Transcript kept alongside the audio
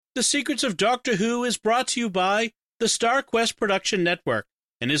The Secrets of Doctor Who is brought to you by the Star Quest Production Network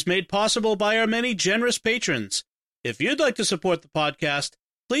and is made possible by our many generous patrons. If you'd like to support the podcast,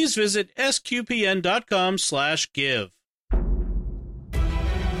 please visit sqpn.com/give.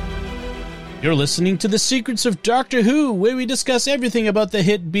 You're listening to The Secrets of Doctor Who, where we discuss everything about the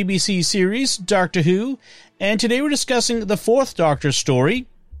hit BBC series Doctor Who, and today we're discussing the fourth Doctor story,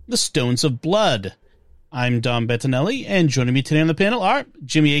 The Stones of Blood. I'm Dom Bettinelli, and joining me today on the panel are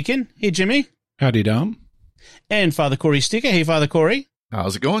Jimmy Aiken. Hey, Jimmy. Howdy, Dom. And Father Corey Stika. Hey, Father Corey.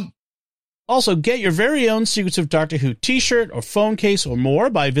 How's it going? Also, get your very own Secrets of Doctor Who t-shirt or phone case or more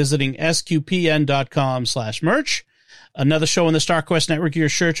by visiting sqpn.com/merch. Another show on the Star Quest Network you're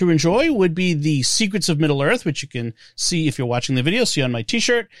sure to enjoy would be The Secrets of Middle-earth, which you can see if you're watching the video, see on my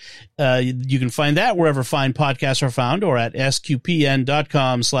t-shirt. You can find that wherever fine podcasts are found or at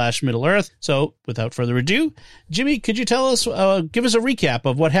sqpn.com/Middle-earth. So, without further ado, Jimmy, could you tell us, give us a recap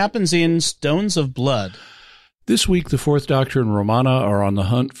of what happens in Stones of Blood? This week, the Fourth Doctor and Romana are on the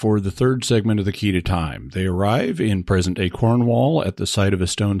hunt for the third segment of the Key to Time. They arrive in present-day Cornwall at the site of a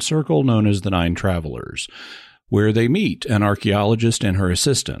stone circle known as the Nine Travelers, where they meet an archaeologist and her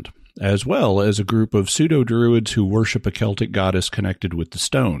assistant, as well as a group of pseudo-druids who worship a Celtic goddess connected with the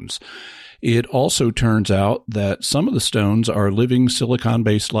stones. It also turns out that some of the stones are living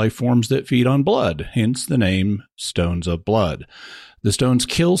silicon-based life forms that feed on blood, hence the name Stones of Blood. The stones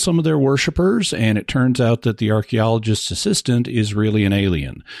kill some of their worshippers, and it turns out that the archaeologist's assistant is really an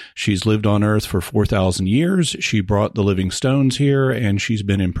alien. She's lived on Earth for 4,000 years, she brought the living stones here, and she's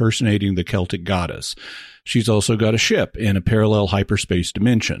been impersonating the Celtic goddess. She's also got a ship in a parallel hyperspace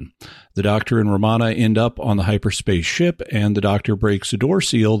dimension. The Doctor and Romana end up on the hyperspace ship, and the Doctor breaks a door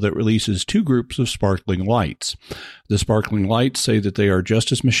seal that releases two groups of sparkling lights. The sparkling lights say that they are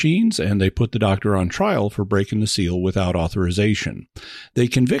justice machines, and they put the Doctor on trial for breaking the seal without authorization. They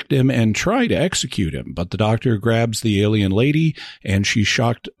convict him and try to execute him, but the Doctor grabs the alien lady, and she's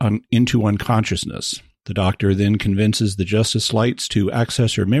shocked into unconsciousness. The Doctor then convinces the Justice Lights to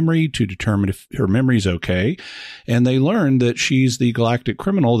access her memory to determine if her memory's okay, and they learn that she's the galactic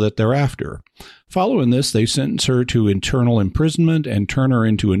criminal that they're after. Following this, they sentence her to eternal imprisonment and turn her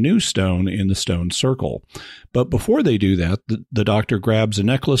into a new stone in the stone circle. But before they do that, the Doctor grabs a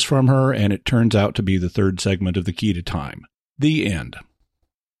necklace from her, and it turns out to be the third segment of the Key to Time. The end.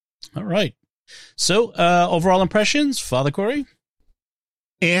 All right. So, overall impressions, Father Corey?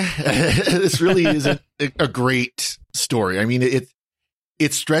 This really is a great story. I mean,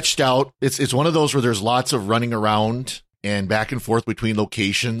 it's stretched out. It's one of those where there's lots of running around and back and forth between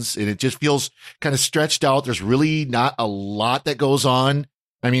locations, and it just feels kind of stretched out. There's really not a lot that goes on.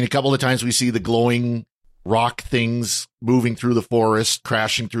 I mean, a couple of times we see the glowing rock things moving through the forest,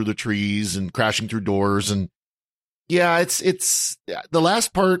 crashing through the trees and crashing through doors. And yeah, it's the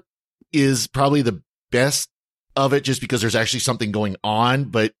last part is probably the best of it just because there's actually something going on,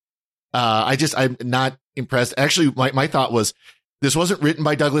 but I'm not impressed. Actually, my thought was this wasn't written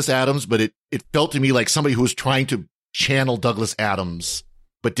by Douglas Adams, but it felt to me like somebody who was trying to channel Douglas Adams,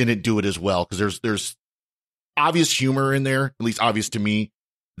 but didn't do it as well, because there's obvious humor in there, at least obvious to me,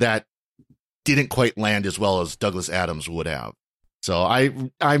 that didn't quite land as well as Douglas Adams would have. So I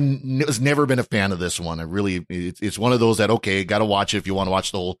was never been a fan of this one. It's one of those that, okay, got to watch it if you want to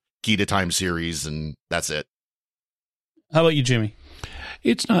watch the whole Key to Time series, and that's it. How about you, Jimmy?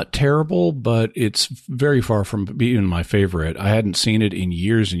 It's not terrible, but it's very far from being my favorite. I hadn't seen it in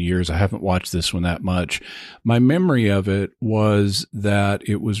years and years. I haven't watched this one that much. My memory of it was that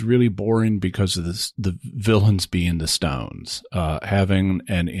it was really boring because of the villains being the stones. Having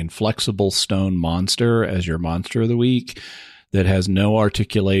an inflexible stone monster as your monster of the week that has no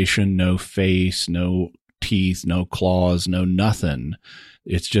articulation, no face, no teeth, no claws, no nothing.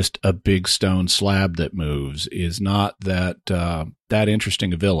 It's just a big stone slab that moves, is not that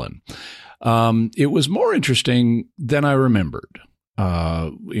interesting a villain. It was more interesting than I remembered.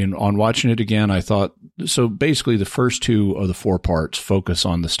 On watching it again, I thought, so basically the first two of the four parts focus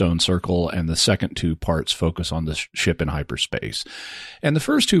on the stone circle, and the second two parts focus on the ship in hyperspace. And the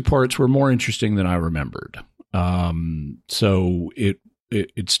first two parts were more interesting than I remembered. So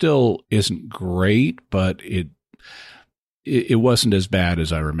it still isn't great, but it wasn't as bad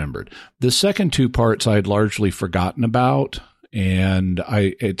as I remembered. The second two parts I'd largely forgotten about, and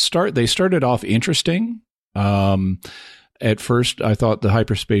they started off interesting. At first, I thought the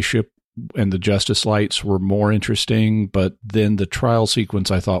hyperspace ship and the Justice Lights were more interesting, but then the trial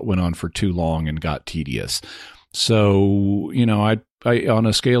sequence I thought went on for too long and got tedious. So, I on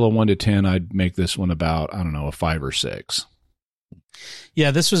a scale of 1 to 10, I'd make this one about, a 5 or 6.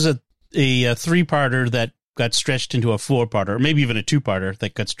 Yeah, this was a three-parter that got stretched into a 4-parter, or maybe even a 2-parter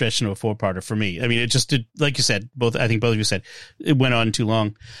that got stretched into a 4-parter for me. I mean, it just did, like you said, I think both of you said, it went on too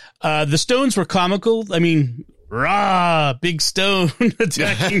long. The Stones were comical. I mean, rah, big stone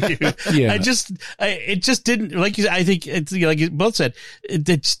attacking you. Yeah. It just didn't, like you, I think it's, like you both said, it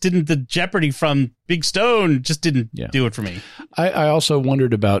just didn't, the jeopardy from big stone just didn't do it for me. I also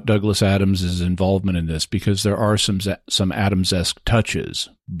wondered about Douglas Adams' involvement in this, because there are some Adams-esque touches,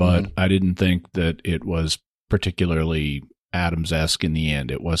 but I didn't think that it was particularly Adams-esque in the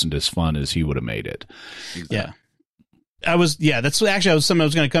end. It wasn't as fun as he would have made it. Yeah. That's actually something I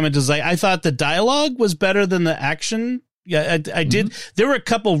was going to come into. I thought the dialogue was better than the action. Yeah, I did. There were a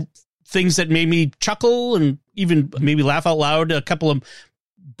couple things that made me chuckle and even maybe laugh out loud. A couple of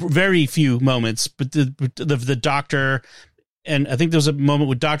very few moments, but the Doctor, and I think there was a moment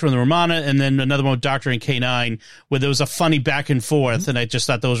with Doctor and the Romana, and then another one with Doctor and K9 where there was a funny back and forth, and I just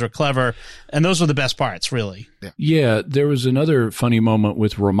thought those were clever, and those were the best parts, really. Yeah, there was another funny moment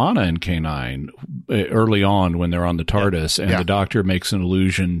with Romana and K9 early on when they're on the TARDIS, and the Doctor makes an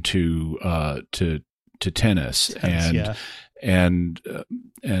allusion to tennis, and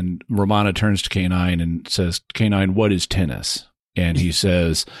Romana turns to K9 and says, "K9, what is tennis?" And he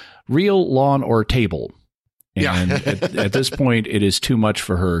says, "Real, lawn, or table." And at this point, it is too much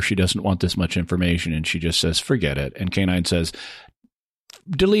for her. She doesn't want this much information, and she just says, "Forget it." And K9 says,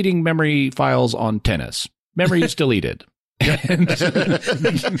 "Deleting memory files on tennis. Memory is deleted."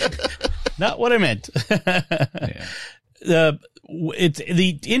 Not what I meant. The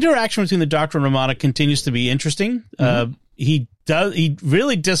interaction between the Doctor and Romana continues to be interesting. He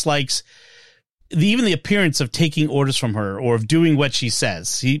really dislikes even the appearance of taking orders from her or of doing what she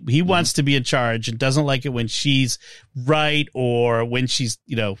says. He wants to be in charge and doesn't like it when she's right or when she's,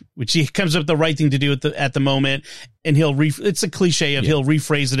 when she comes up with the right thing to do at the moment. And it's a cliche of he'll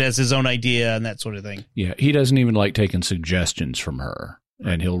rephrase it as his own idea and that sort of thing. Yeah. He doesn't even like taking suggestions from her,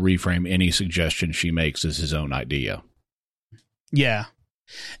 and he'll reframe any suggestion she makes as his own idea. Yeah.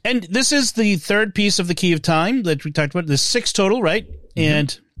 And this is the third piece of the Key of Time that we talked about. There's 6 total, right?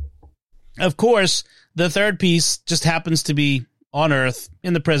 And of course, the third piece just happens to be on Earth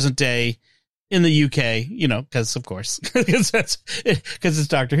in the present day in the UK, because of course, because it's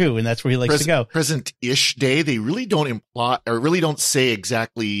Doctor Who and that's where he likes to go. Present-ish day. They really don't imply or really don't say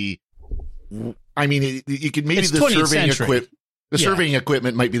exactly. I mean, you could maybe the surveying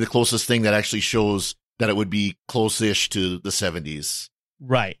equipment might be the closest thing that actually shows that it would be close-ish to the 70s.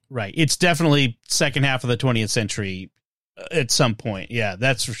 Right. It's definitely second half of the 20th century at some point. Yeah,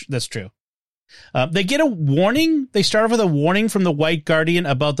 that's true. They get a warning. They start off with a warning from the White Guardian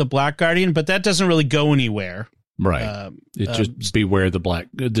about the Black Guardian, but that doesn't really go anywhere. Right. It's just beware the black.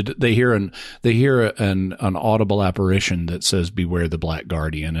 They hear an audible apparition that says beware the Black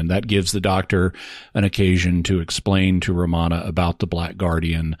Guardian, and that gives the Doctor an occasion to explain to Romana about the Black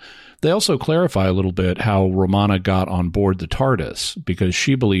Guardian. They also clarify a little bit how Romana got on board the TARDIS, because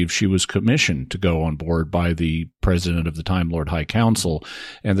she believes she was commissioned to go on board by the president of the Time Lord High Council,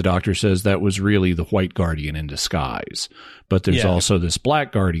 and the Doctor says that was really the White Guardian in disguise. But there's also this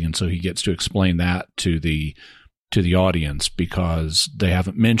Black Guardian, so he gets to explain that to the audience, because they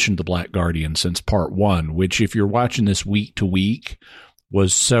haven't mentioned the Black Guardian since part 1, which, if you're watching this week to week,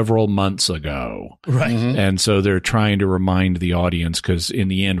 was several months ago. Right. And so they're trying to remind the audience, because in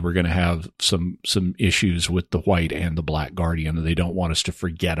the end, we're going to have some issues with the White and the Black Guardian, and they don't want us to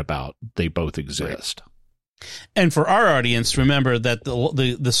forget about they both exist. Right. And for our audience, remember that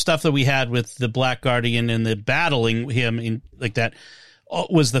the stuff that we had with the Black Guardian and the battling him in like that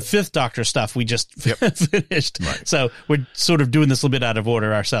was the 5th Doctor stuff we just finished. Right. So we're sort of doing this a little bit out of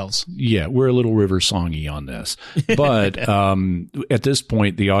order ourselves. Yeah, we're a little River Songy on this. But at this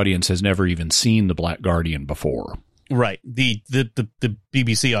point, the audience has never even seen the Black Guardian before. Right. The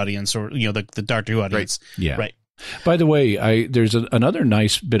BBC audience, or the Doctor Who audience. Right. Yeah. Right. By the way, there's another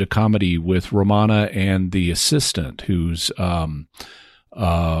nice bit of comedy with Romana and the assistant, who's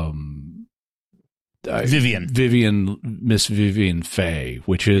Miss Vivian Fay,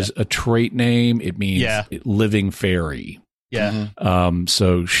 which is a trait name. It means living fairy. Yeah.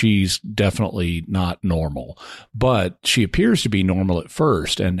 So she's definitely not normal, but she appears to be normal at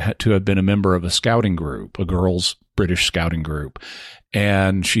first and to have been a member of a scouting group, a girls' British scouting group.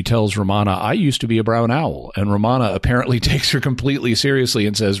 And she tells Romana, "I used to be a brown owl." And Romana apparently takes her completely seriously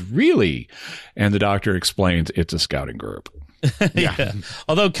and says, "Really?" And the Doctor explains it's a scouting group. Yeah.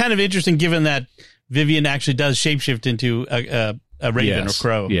 Although kind of interesting, given that Vivian actually does shapeshift into a raven or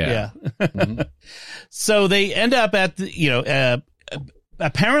crow. Yeah. So they end up at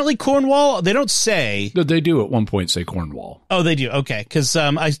apparently Cornwall. They don't say. They do at one point say Cornwall. Oh, they do. Okay, because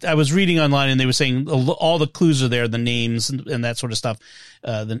I was reading online and they were saying all the clues are there, the names and that sort of stuff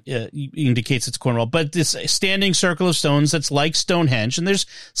indicates it's Cornwall. But this standing circle of stones that's like Stonehenge, and there's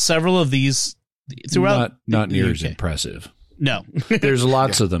several of these throughout. Not near as impressive. No. There's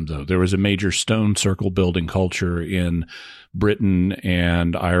lots of them, though. There was a major stone circle building culture in Britain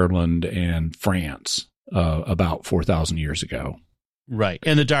and Ireland and France about 4,000 years ago. Right.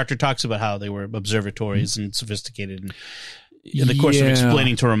 And the doctor talks about how they were observatories and sophisticated. And in the course of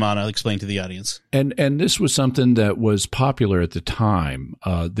explaining to Romana, explain to the audience. And this was something that was popular at the time.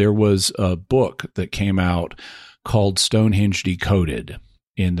 There was a book that came out called Stonehenge Decoded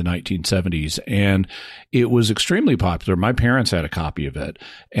in the 1970s, and it was extremely popular. My parents had a copy of it,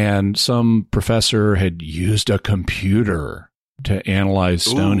 and some professor had used a computer to analyze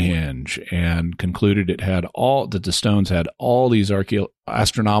Stonehenge and concluded that the stones had all these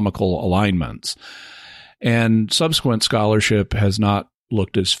astronomical alignments. And subsequent scholarship has not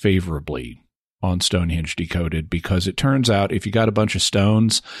looked as favorably on Stonehenge Decoded, because it turns out if you got a bunch of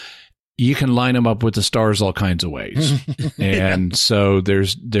stones, you can line them up with the stars all kinds of ways. And so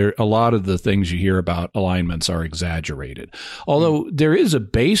a lot of the things you hear about alignments are exaggerated. Although there is a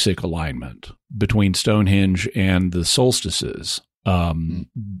basic alignment between Stonehenge and the solstices.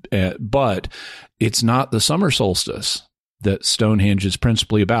 But it's not the summer solstice that Stonehenge is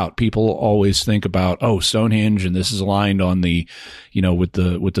principally about. People always think about, Stonehenge, and this is aligned on the, with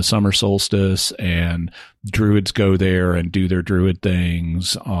the summer solstice, and Druids go there and do their Druid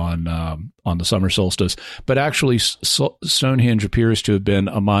things on the summer solstice. But actually, Stonehenge appears to have been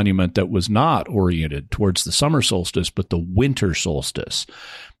a monument that was not oriented towards the summer solstice, but the winter solstice.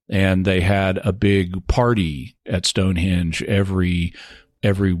 And they had a big party at Stonehenge every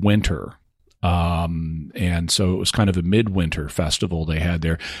winter. And so it was kind of a midwinter festival they had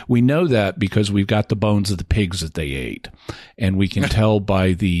there. We know that because we've got the bones of the pigs that they ate, and we can tell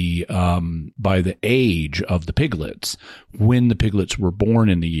by the age of the piglets when the piglets were born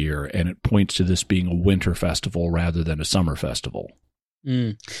in the year, and it points to this being a winter festival rather than a summer festival.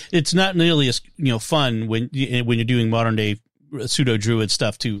 It's not nearly as fun when you're doing modern day pseudo druid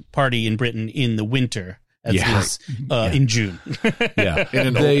stuff to party in Britain in the winter. In June.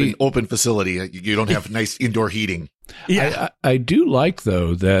 In an open facility. You don't have nice indoor heating. Yeah. I do like,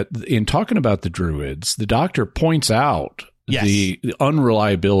 though, that in talking about the Druids, the doctor points out the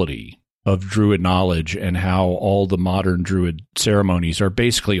unreliability of Druid knowledge and how all the modern Druid ceremonies are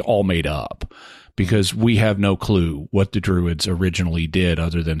basically all made up, because we have no clue what the Druids originally did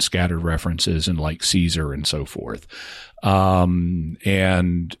other than scattered references and like Caesar and so forth. And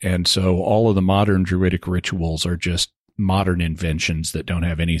so all of the modern Druidic rituals are just modern inventions that don't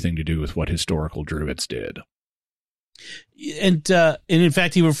have anything to do with what historical Druids did. And in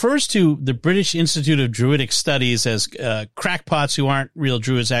fact, he refers to the British Institute of Druidic Studies as crackpots who aren't real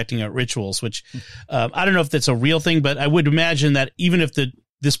Druids acting out rituals, which I don't know if that's a real thing, but I would imagine that even if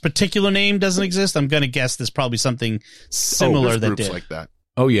this particular name doesn't exist, I'm going to guess there's probably something similar that groups did. Like that.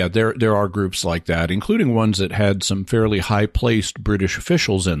 Oh, yeah, there are groups like that, including ones that had some fairly high-placed British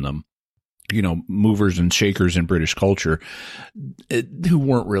officials in them, movers and shakers in British culture, who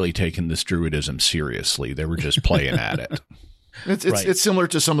weren't really taking this Druidism seriously. They were just playing at it. It's similar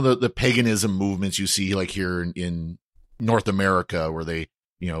to some of the paganism movements you see like here in North America, where they,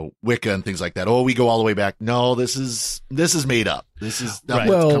 Wicca and things like that. Oh, we go all the way back. No, this is made up. This is not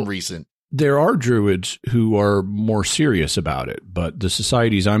come recent. There are Druids who are more serious about it, but the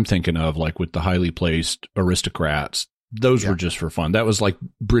societies I'm thinking of, like with the highly placed aristocrats, those were just for fun. That was like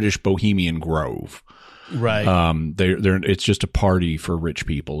British Bohemian Grove. Right. It's just a party for rich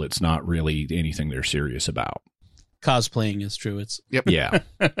people. It's not really anything they're serious about. Cosplaying as Druids. Yep. Yeah.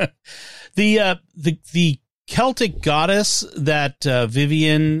 The Celtic goddess that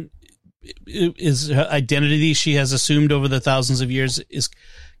Vivian is her identity she has assumed over the thousands of years is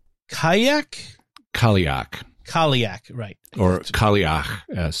Kaliak, right. Or Kaliach,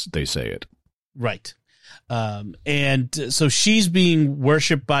 as they say it. Right. And so she's being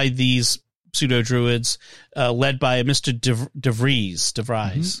worshipped by these pseudo-druids, led by Mr. De Vries.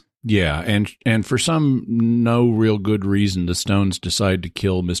 Mm-hmm. Yeah, and for some no real good reason, the Stones decide to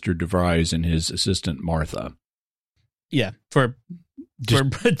kill Mr. De Vries and his assistant Martha. Yeah,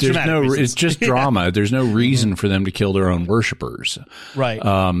 it's just drama. There's no reason for them to kill their own worshipers. Right.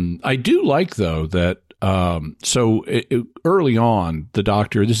 I do like, though, that early on, the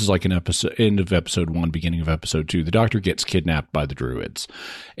Doctor, this is like an episode, end of episode 1, beginning of episode 2, the Doctor gets kidnapped by the Druids,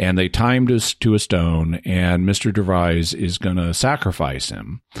 and they tie him to a stone, and Mr. De Vries is going to sacrifice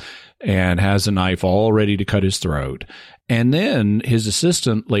him and has a knife all ready to cut his throat. And then his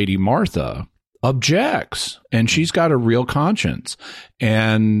assistant, Lady Martha, objects, and she's got a real conscience.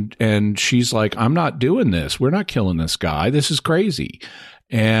 And she's like, I'm not doing this. We're not killing this guy. This is crazy.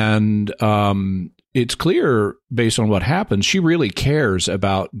 And it's clear based on what happens, she really cares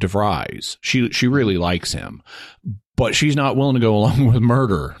about DeVries. She really likes him, but she's not willing to go along with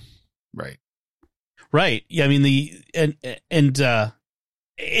murder. Right. Right. Yeah. I mean,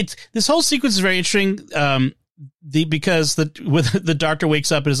 it's this whole sequence is very interesting. Because the doctor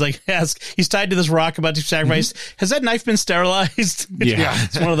wakes up and is like, he's tied to this rock about to be sacrificed. Has that knife been sterilized? Yeah.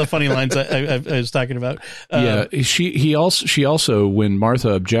 It's one of the funny lines I was talking about. She also, when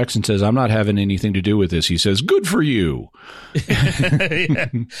Martha objects and says, I'm not having anything to do with this, he says, good for you. Yeah.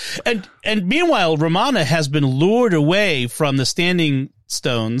 And meanwhile, Romana has been lured away from the Standing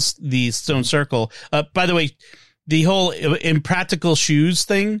Stones, the Stone Circle. By the way, the whole impractical shoes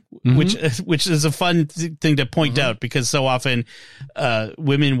thing, which is a fun thing to point out, because so often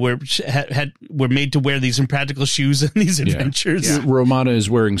women were made to wear these impractical shoes in these adventures. Yeah. Romana is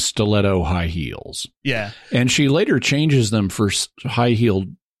wearing stiletto high heels. Yeah, and she later changes them for high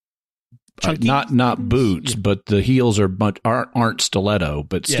heeled, not boots, but the heels aren't stiletto.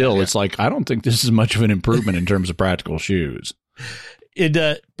 But still, it's like, I don't think this is much of an improvement in terms of practical shoes.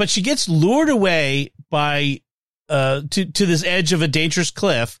 But she gets lured away by. To this edge of a dangerous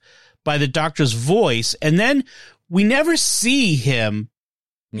cliff by the doctor's voice, and then we never see him,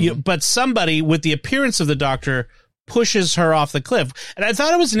 but somebody with the appearance of the doctor pushes her off the cliff. And I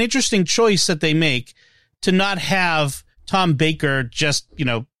thought it was an interesting choice that they make to not have Tom Baker just,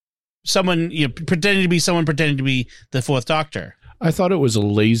 someone, pretending to be someone pretending to be the Fourth Doctor. I thought it was a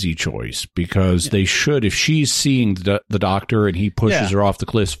lazy choice, because they should, if she's seeing the doctor and he pushes her off the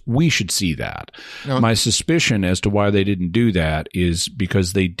cliff, we should see that. No. My suspicion as to why they didn't do that is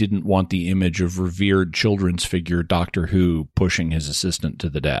because they didn't want the image of revered children's figure Doctor Who pushing his assistant to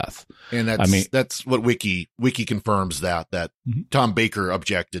the death. And that's what Wiki confirms that Tom Baker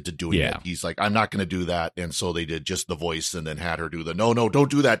objected to doing it. He's like, I'm not going to do that. And so they did just the voice and then had her do the, no, don't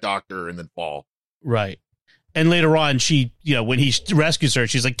do that, doctor, and then fall. Right. And later on, she, when he rescues her,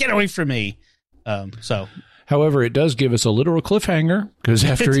 she's like, get away from me. However, it does give us a literal cliffhanger, because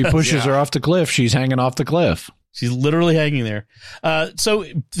after he pushes her off the cliff, she's hanging off the cliff. She's literally hanging there. So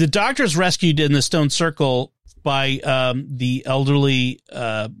the doctor's rescued in the Stone Circle by the elderly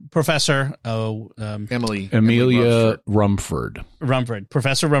professor, Amelia Rumford.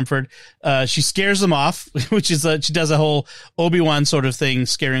 Professor Rumford. She scares them off, which is she does a whole Obi-Wan sort of thing,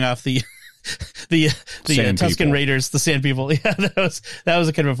 scaring off the Tusken Raiders, the Sand People. Yeah, that was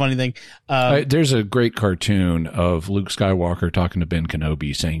a kind of a funny thing. There's a great cartoon of Luke Skywalker talking to Ben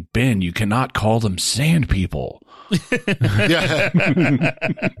Kenobi saying, Ben, you cannot call them Sand People. Yeah.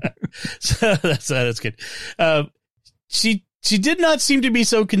 So that's good. She did not seem to be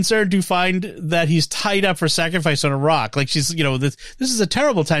so concerned to find that he's tied up for sacrifice on a rock. Like, she's, this is a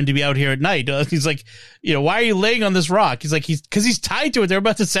terrible time to be out here at night. He's like, why are you laying on this rock? He's like, because he's tied to it. They're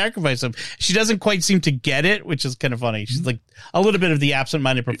about to sacrifice him. She doesn't quite seem to get it, which is kind of funny. She's like a little bit of the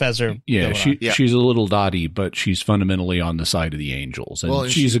absent-minded professor. Yeah, she's a little dotty, but she's fundamentally on the side of the angels,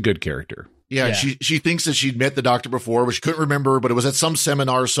 and she's a good character. Yeah. She thinks that she'd met the doctor before, but she couldn't remember, but it was at some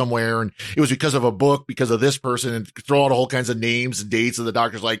seminar somewhere, and it was because of a book, because of this person, and throw out all kinds of names and dates, and the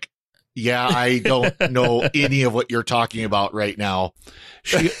doctor's like, yeah, I don't know any of what you're talking about right now.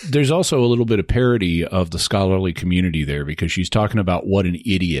 There's also a little bit of parody of the scholarly community there, because she's talking about what an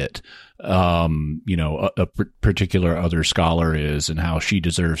idiot a particular other scholar is, and how she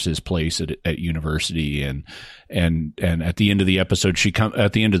deserves his place at university. And at the end of the episode,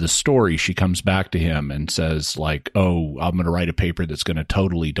 at the end of the story, she comes back to him and says, like, oh, I'm going to write a paper that's going to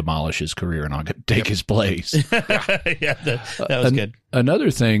totally demolish his career, and I'll take his place. That was good.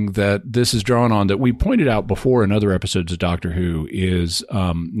 Another thing that this is drawn on that we pointed out before in other episodes of Doctor Who is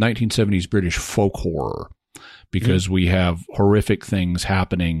 1970s British folk horror. Because we have horrific things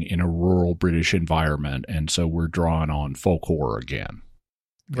happening in a rural British environment, and so we're drawn on folk horror again.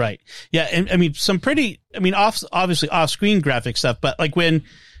 Right. Yeah, and I mean, obviously off-screen graphic stuff, but like when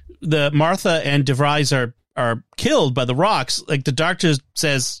the Martha and DeVries are killed by the rocks, like the doctor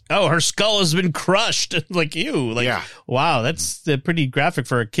says, "Oh, her skull has been crushed." Like, ew. Like, wow, that's pretty graphic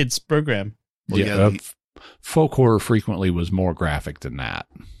for a kid's program. Well, folk horror frequently was more graphic than that.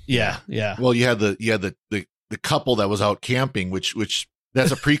 Yeah. Well, you had the couple that was out camping, which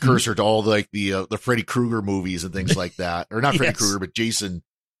that's a precursor to all the Freddy Krueger movies and things like that, or not Freddy Krueger, but Jason.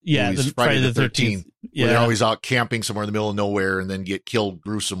 Yeah, movies, Friday the 13th. Yeah, where they're always out camping somewhere in the middle of nowhere and then get killed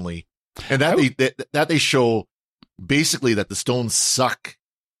gruesomely. And that they show basically that the stones suck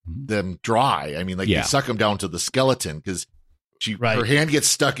them dry. I mean, like they suck them down to the skeleton because her hand gets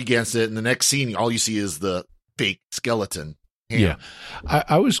stuck against it, and the next scene, all you see is the fake skeleton. Yeah.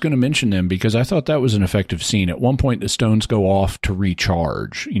 I was going to mention them because I thought that was an effective scene. At one point, the stones go off to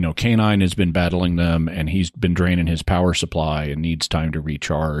recharge. K-9 has been battling them, and he's been draining his power supply and needs time to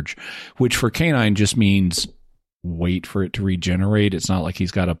recharge, which for K-9 just means wait for it to regenerate. It's not like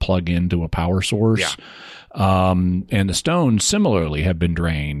he's got to plug into a power source. Yeah. And the stones similarly have been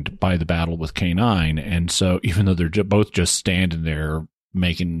drained by the battle with K-9. And so even though they're both just standing there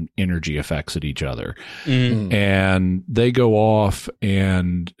making energy effects at each other, and they go off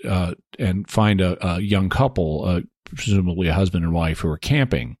and find a young couple, presumably a husband and wife, who are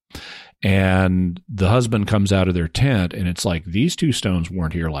camping. And the husband comes out of their tent, and it's like, these two stones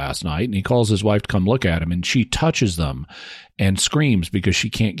weren't here last night. And he calls his wife to come look at them, and she touches them and screams because she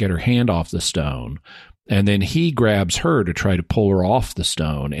can't get her hand off the stone. And then he grabs her to try to pull her off the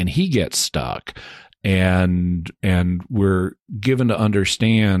stone, and he gets stuck. And we're given to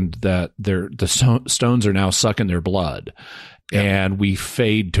understand that the stones are now sucking their blood, and we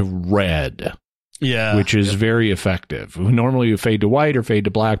fade to red. Yeah, which is very effective. Normally you fade to white or fade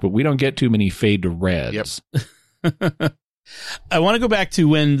to black, but we don't get too many fade to reds. Yep. I want to go back to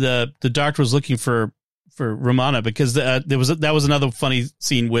when the doctor was looking for Romana, because that was another funny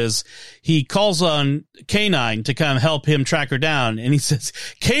scene. Was he calls on K-9 to come help him track her down, and he says,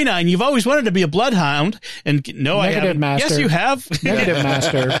 "K-9, you've always wanted to be a bloodhound." And no, I haven't. Master. Yes, you have. Negative,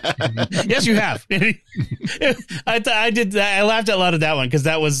 master. Yes, you have. I did. I laughed out loud at that one because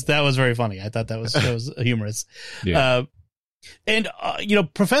that was very funny. I thought that was humorous. Yeah. And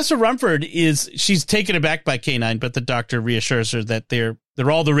Professor Rumford she's taken aback by K-9, but the doctor reassures her that they're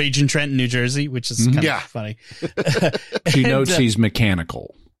all the rage in Trenton, New Jersey, which is kind of funny. She notes he's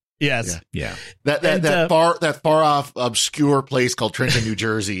mechanical. Yes. Yeah. That far off obscure place called Trenton, New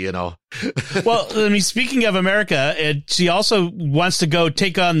Jersey, Well, I mean, speaking of America, she also wants to go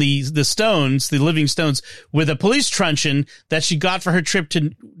take on the stones, the living stones, with a police truncheon that she got for her trip to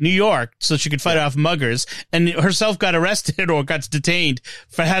New York so she could fight off muggers, and herself got arrested or got detained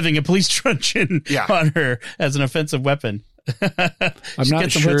for having a police truncheon on her as an offensive weapon. I'm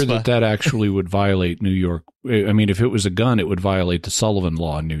not sure that actually would violate New York. I mean, if it was a gun, it would violate the Sullivan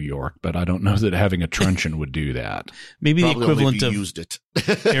Law in New York, but I don't know that having a truncheon would do that. Maybe probably the equivalent of used it.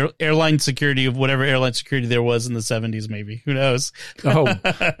 airline security of whatever airline security there was in the 70s, maybe. Who knows?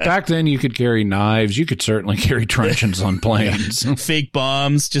 Back then you could carry knives. You could certainly carry truncheons on planes. Fake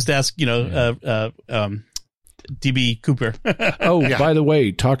bombs. Just ask, D.B. Cooper. By the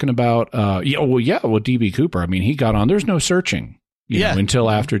way, talking about, D.B. Cooper. I mean, he got on. There's no searching, until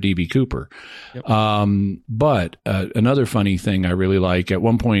after D.B. Cooper. Yep. But another funny thing I really like, at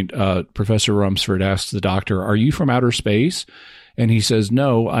one point, Professor Rumford asks the doctor, "Are you from outer space?" And he says,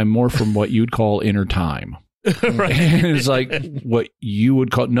 "No, I'm more from what you'd call inner time." Right. It's like what you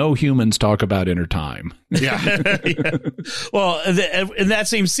would call, no humans talk about inner time. Yeah. Well, in that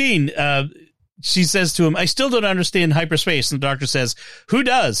same scene, she says to him, "I still don't understand hyperspace." And the doctor says, "Who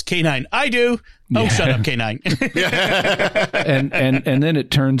does?" K-9, "I do." "Oh, shut up, K-9. and then it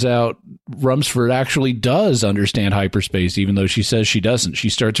turns out Rumford actually does understand hyperspace, even though she says she doesn't. She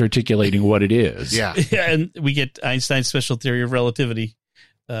starts articulating what it is. Yeah, and we get Einstein's special theory of relativity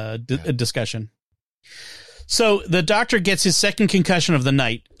discussion. So the doctor gets his second concussion of the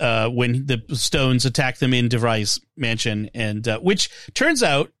night when the stones attack them in DeVry's mansion, and which turns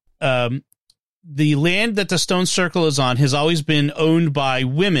out the land that the stone circle is on has always been owned by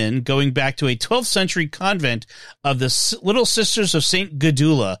women, going back to a 12th century convent of the Little Sisters of St.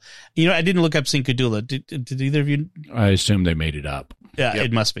 Gudula. I didn't look up St. Gudula. Did either of you? I assume they made it up. Yeah,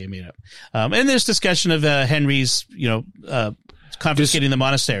 It must be made up. And there's discussion of Henry's, confiscating the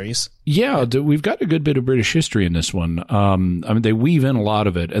monasteries. Yeah, we've got a good bit of British history in this one. I mean, they weave in a lot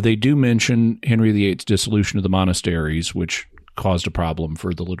of it. They do mention Henry VIII's dissolution of the monasteries, which caused a problem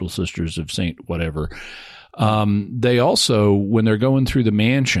for the Little Sisters of Saint whatever. They also, when they're going through the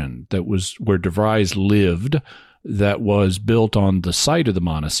mansion that was where DeVry's lived, that was built on the site of the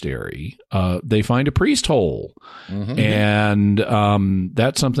monastery, they find a priest hole. Mm-hmm. And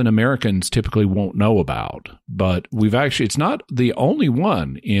that's something Americans typically won't know about. But it's not the only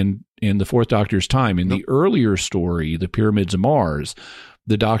one in the Fourth Doctor's time. In the earlier story, The Pyramids of Mars,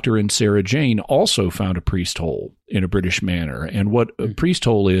 the Doctor and Sarah Jane also found a priest hole in a British manor. And what a priest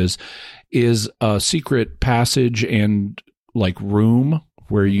hole is a secret passage and room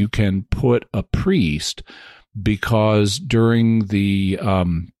where you can put a priest, because during the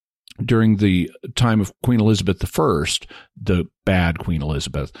time of Queen Elizabeth I, the bad Queen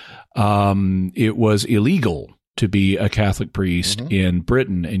Elizabeth, it was illegal to be a Catholic priest in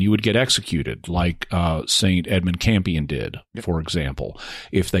Britain, and you would get executed, like St. Edmund Campion did, for example,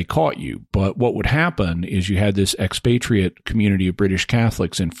 if they caught you. But what would happen is you had this expatriate community of British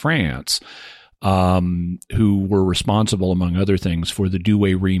Catholics in France who were responsible, among other things, for the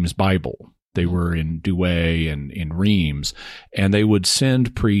Douay-Rheims Bible. They were in Douay and in Rheims, and they would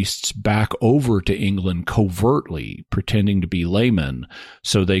send priests back over to England covertly, pretending to be laymen,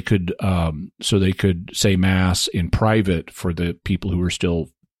 so they could say mass in private for the people who were still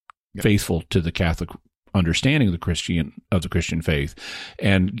faithful to the Catholic understanding of the Christian faith,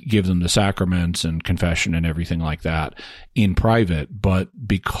 and give them the sacraments and confession and everything like that in private. But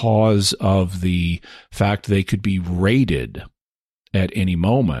because of the fact they could be raided at any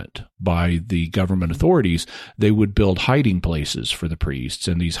moment by the government authorities, they would build hiding places for the priests,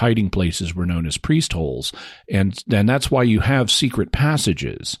 and these hiding places were known as priest holes. And that's why you have secret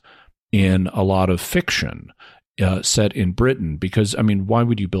passages in a lot of fiction set in Britain, because, I mean, why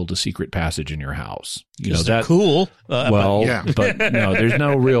would you build a secret passage in your house? You know, that's cool. But no, there's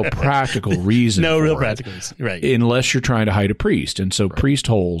no real practical reason. No real practical reason, right? Unless you're trying to hide a priest, and so priest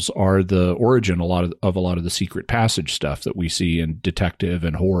holes are the origin of a lot of the secret passage stuff that we see in detective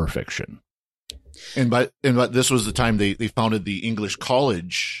and horror fiction. And this was the time they founded the English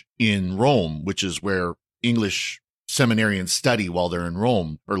College in Rome, which is where English seminarians study while they're in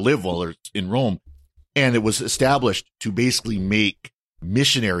Rome, or live while they're in Rome. And it was established to basically make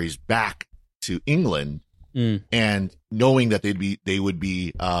missionaries back to England, and knowing that they would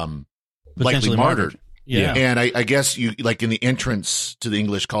be likely martyred. Yeah. And I guess you, like in the entrance to the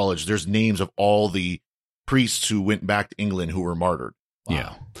English College, there's names of all the priests who went back to England who were martyred. Wow.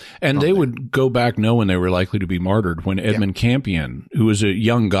 Yeah. And they would go back knowing they were likely to be martyred. When Edmund Campion, who was a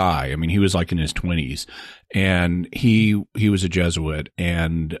young guy, I mean, he was like in his 20s, and he was a Jesuit,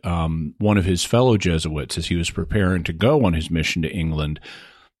 and one of his fellow Jesuits, as he was preparing to go on his mission to England,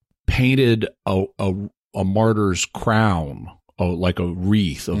 painted a martyr's crown, like a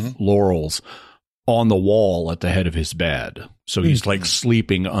wreath of laurels, on the wall at the head of his bed. So he's like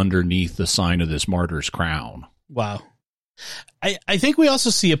sleeping underneath the sign of this martyr's crown. Wow. I think we also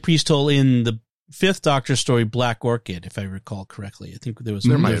see a priest hole in the Fifth Doctor story, Black Orchid, if I recall correctly. I think there was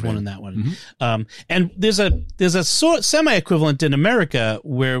one in that one. And there's a semi-equivalent in America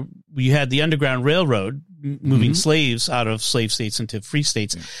where we had the Underground Railroad moving slaves out of slave states into free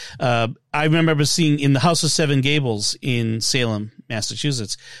states. I remember seeing in the House of Seven Gables in Salem,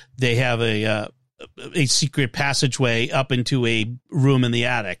 Massachusetts, they have a secret passageway up into a room in the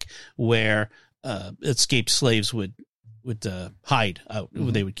attic where escaped slaves would hide out.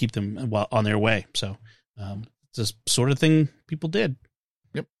 They would keep them while on their way. So it's this sort of thing people did.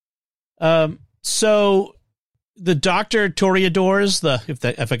 Yep. So the Doctor Toreadors,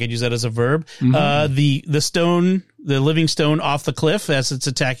 if I could use that as a verb, the living stone off the cliff as it's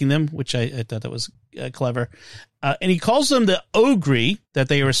attacking them, which I thought that was clever. And he calls them the Ogre, that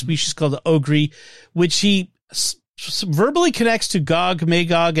they are a species called the Ogre, which he verbally connects to Gog,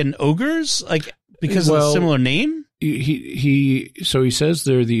 Magog, and ogres, like because of a similar name. He says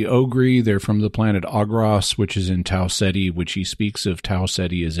they're the Ogre. They're from the planet Agros, which is in Tau Ceti, which he speaks of Tau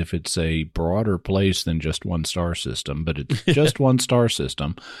Ceti as if it's a broader place than just one star system, but it's just one star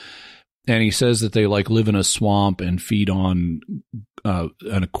system. And he says that they live in a swamp and feed on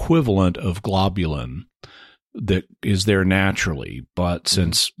an equivalent of globulin that is there naturally, but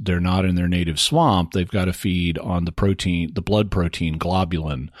since they're not in their native swamp, they've got to feed on the blood protein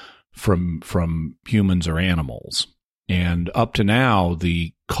globulin from humans or animals. And up to now,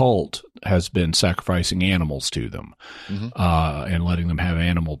 the cult has been sacrificing animals to them and letting them have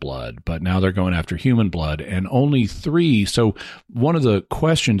animal blood. But now they're going after human blood, and only 3. So one of the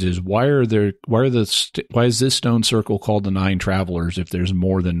questions is, why is this stone circle called the 9 Travelers if there's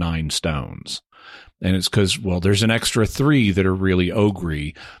more than 9 stones? And it's because, there's an extra 3 that are really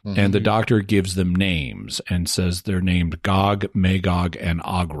ogre, and the Doctor gives them names and says they're named Gog, Magog, and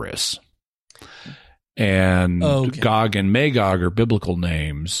Ogris. And Gog and Magog are biblical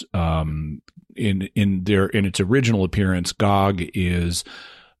names. In its original appearance, Gog is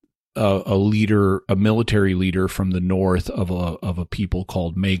a leader, a military leader from the north of a people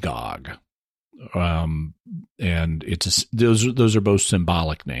called Magog. And those are both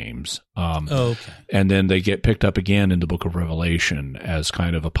symbolic names. And then they get picked up again in the Book of Revelation as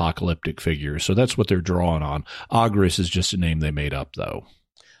kind of apocalyptic figures. So that's what they're drawing on. Ogris is just a name they made up, though.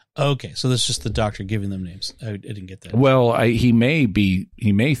 Okay, so that's just the doctor giving them names. I didn't get that. Well, he may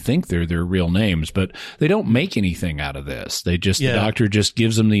think they're their real names, but they don't make anything out of this. The doctor just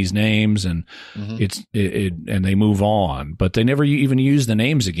gives them these names, and and they move on. But they never even use the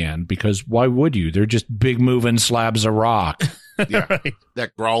names again, because why would you? They're just big moving slabs of rock. Yeah, right.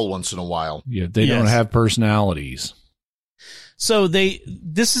 That growl once in a while. Yeah, they don't have personalities. So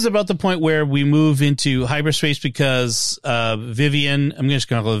this is about the point where we move into hyperspace because Vivian, I'm just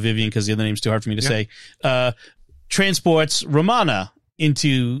going to call her Vivian because the other name's too hard for me to say, transports Romana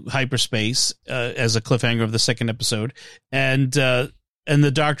into hyperspace as a cliffhanger of the second episode. And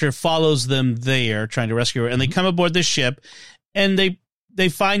the doctor follows them there trying to rescue her. And they come aboard this ship and they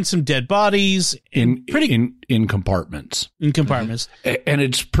find some dead bodies in compartments. In compartments. And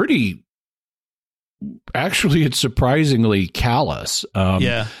it's pretty... Actually, it's surprisingly callous.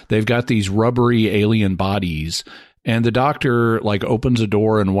 They've got these rubbery alien bodies, and the doctor opens a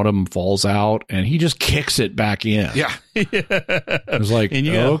door, and one of them falls out, and he just kicks it back in. Yeah, it's like,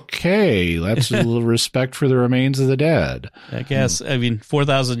 okay, that's a little respect for the remains of the dead. I guess. I mean,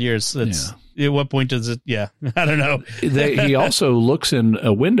 4,000 years. That's at what point does it? Yeah, I don't know. He also looks in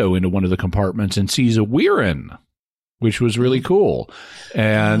a window into one of the compartments and sees a Weirin, which was really cool,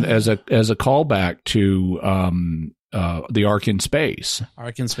 and as a callback to the Ark in Space.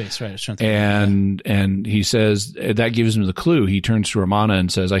 Ark in Space, right? And he says that gives him the clue. He turns to Romana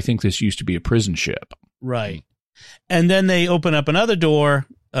and says, "I think this used to be a prison ship." Right, and then they open up another door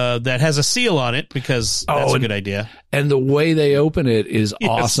that has a seal on it because that's a good idea. And the way they open it is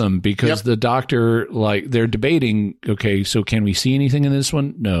awesome because the doctor, they're debating. Okay, so can we see anything in this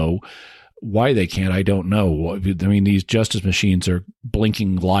one? No. Why they can't, I don't know. I mean, these justice machines are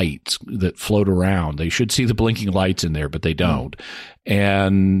blinking lights that float around. They should see the blinking lights in there, but they don't.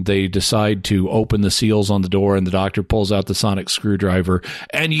 And they decide to open the seals on the door, and the doctor pulls out the sonic screwdriver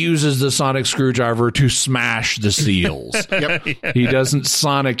and uses the sonic screwdriver to smash the seals. He doesn't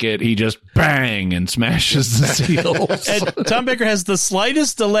sonic it. He just bang and smashes the seals. And Tom Baker has the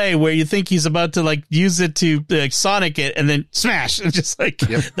slightest delay where you think he's about to use it to sonic it and then smash. And just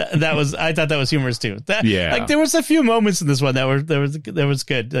that was, I thought that was humorous too. There was a few moments in this one that was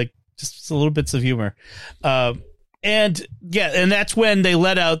good. Just little bits of humor. And that's when they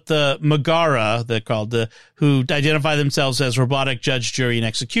let out the Megara, they're called, who identify themselves as robotic judge, jury, and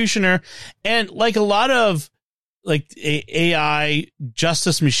executioner. And like a lot of AI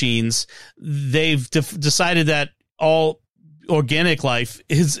justice machines, they've decided that all organic life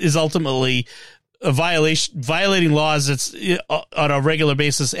is ultimately a violating laws that's on a regular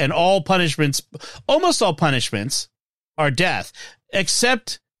basis, and almost all punishments are death,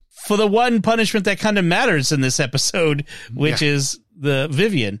 except for the one punishment that kind of matters in this episode, which is the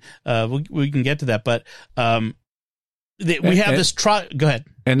Vivian. We can get to that, but we have this trial. Go ahead.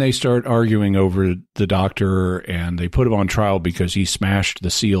 And they start arguing over the doctor, and they put him on trial because he smashed the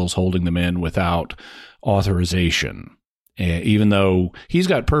seals holding them in without authorization. Even though he's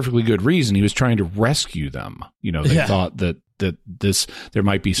got perfectly good reason, he was trying to rescue them. They thought that there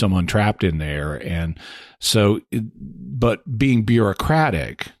might be someone trapped in there, and so, but being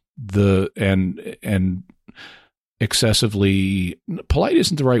bureaucratic, and excessively polite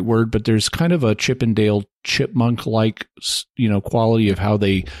isn't the right word, but there's kind of a Chippendale chipmunk like quality of how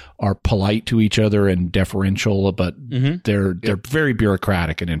they are polite to each other and deferential, but they're very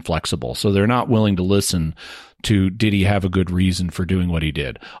bureaucratic and inflexible, so they're not willing to listen to did he have a good reason for doing what he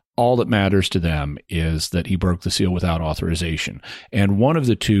did. All that matters to them is that he broke the seal without authorization. And one of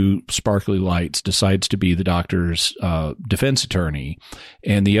the two sparkly lights decides to be the doctor's defense attorney,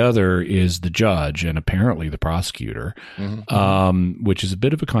 and the other is the judge and apparently the prosecutor, which is a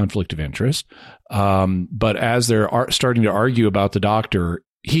bit of a conflict of interest. But as they're starting to argue about the doctor,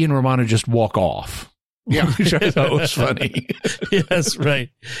 he and Romana just walk off. Yeah, which I thought was funny. Yes, right.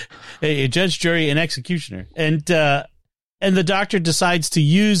 A judge, jury, and executioner, and the doctor decides to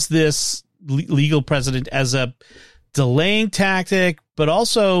use this legal precedent as a delaying tactic, but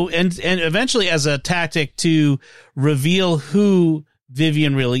also and eventually as a tactic to reveal who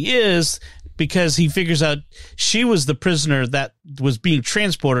Vivian really is, because he figures out she was the prisoner that was being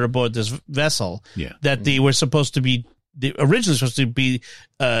transported aboard this vessel that they were originally supposed to be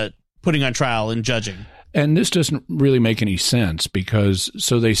putting on trial and judging. And this doesn't really make any sense because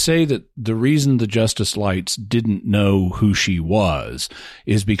so they say that the reason the Justice Lights didn't know who she was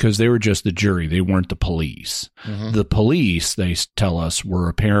is because they were just the jury. They weren't the police. The police, they tell us, were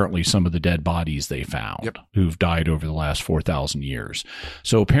apparently some of the dead bodies they found who've died over the last 4,000 years.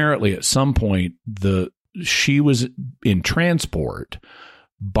 So apparently at some point, she was in transport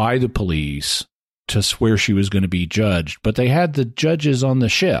by the police to where she was going to be judged, but they had the judges on the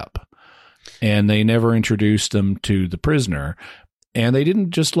ship and they never introduced them to the prisoner. And they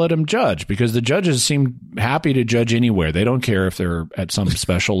didn't just let him judge, because the judges seem happy to judge anywhere. They don't care if they're at some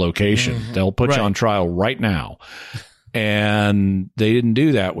special location. They'll put you on trial right now. And they didn't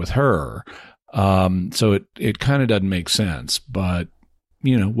do that with her. So it kind of doesn't make sense, but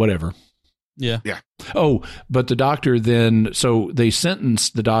whatever. Yeah. Oh, but the doctor then, so they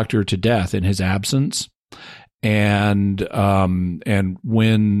sentenced the doctor to death in his absence. And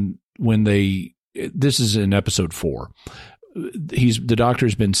when they, this is in episode 4. The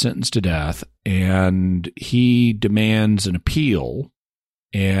doctor's been sentenced to death, and he demands an appeal,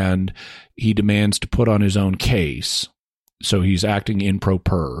 and he demands to put on his own case. So he's acting in pro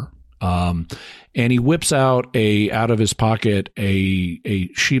per. And he whips out of his pocket a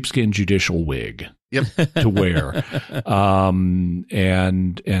sheepskin judicial wig. Yep. To wear,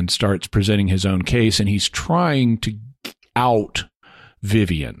 and starts presenting his own case, and he's trying to out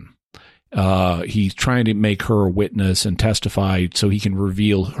Vivian. He's trying to make her a witness and testify so he can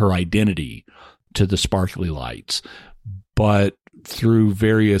reveal her identity to the Sparkly Lights. But through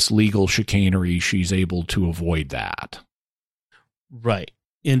various legal chicanery, she's able to avoid that. Right.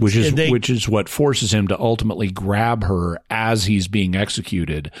 Which is what forces him to ultimately grab her as he's being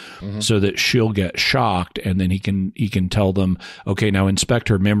executed, so that she'll get shocked, and then he can tell them, okay, now inspect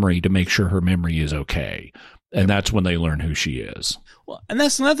her memory to make sure her memory is okay. And that's when they learn who she is. Well, and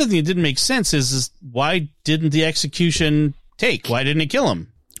that's another thing that didn't make sense is why didn't the execution take? Why didn't it kill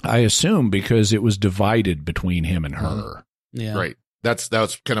him? I assume because it was divided between him and her. Yeah. Right. That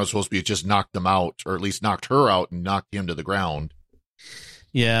was kind of supposed to be, it just knocked them out, or at least knocked her out and knocked him to the ground.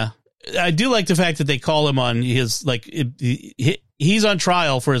 Yeah. I do like the fact that they call him on his, he's on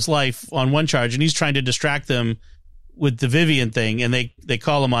trial for his life on one charge, and he's trying to distract them with the Vivian thing, and they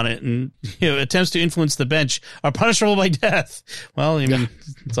call him on it, and attempts to influence the bench are punishable by death. Well, I mean,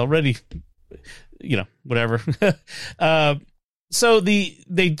 it's already, whatever. So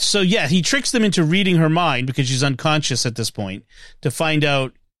he tricks them into reading her mind because she's unconscious at this point to find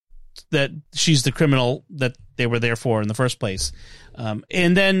out that she's the criminal that they were there for in the first place.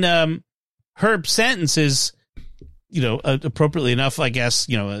 And then her sentence is, appropriately enough, I guess,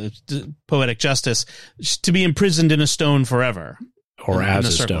 poetic justice, to be imprisoned in a stone forever. Or as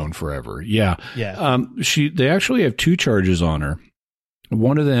a stone forever. Yeah. Yeah. They actually have 2 charges on her.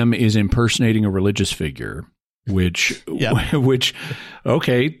 One of them is impersonating a religious figure, which,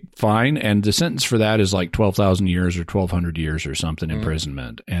 okay, fine. And the sentence for that is like 12,000 years or 1,200 years or something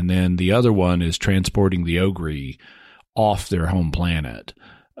imprisonment. And then the other one is transporting the Ogre off their home planet.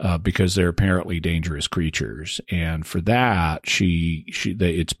 Because they're apparently dangerous creatures, and for that,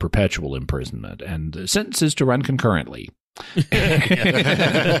 it's perpetual imprisonment, and the sentence is to run concurrently.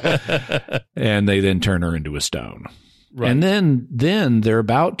 And they then turn her into a stone. Right. And then they're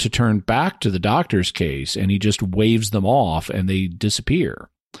about to turn back to the doctor's case, and he just waves them off, and they disappear.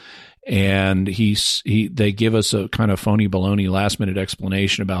 And they give us a kind of phony baloney last minute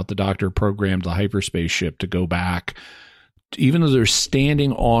explanation about the doctor programmed the hyperspace ship to go back. Even though they're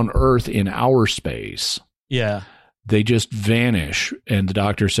standing on Earth in our space, they just vanish. And the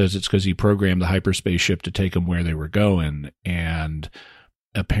doctor says it's because he programmed the hyperspace ship to take them where they were going. And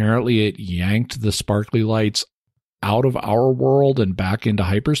apparently it yanked the Sparkly Lights out of our world and back into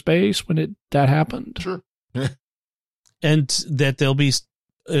hyperspace when that happened. Sure. And that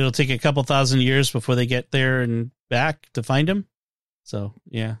it'll take a couple thousand years before they get there and back to find him. So,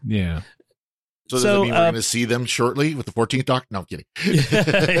 yeah. Yeah. So does that mean we're going to see them shortly with the 14th Doctor? No, I'm kidding.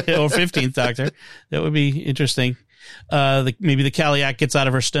 Or 15th Doctor. That would be interesting. Maybe the Kaliak gets out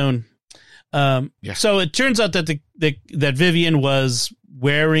of her stone. So it turns out that that Vivian was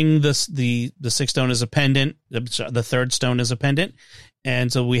wearing the 6th stone as a pendant. The 3rd stone as a pendant.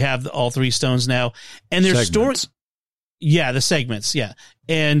 And so we have all 3 stones now. And they're storing... Yeah, the segments. Yeah,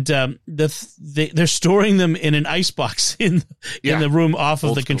 and they're storing them in an icebox in the room off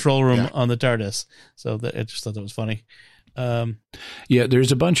of the control room on the TARDIS. So I just thought that was funny.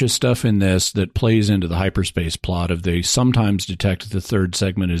 There's a bunch of stuff in this that plays into the hyperspace plot of they sometimes detect the 3rd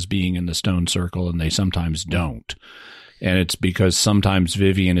segment as being in the stone circle, and they sometimes don't. And it's because sometimes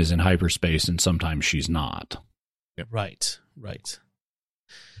Vivian is in hyperspace and sometimes she's not. Yep. Right.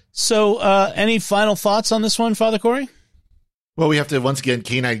 So, any final thoughts on this one, Father Corey? Well, we have to, once again,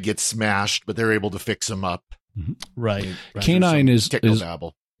 K9 gets smashed, but they're able to fix him up. Right. K9 is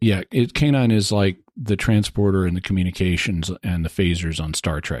technobabble. K9 is like the transporter and the communications and the phasers on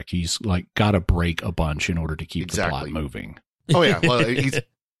Star Trek. He's like got to break a bunch in order to keep the plot moving. Oh, yeah. Well,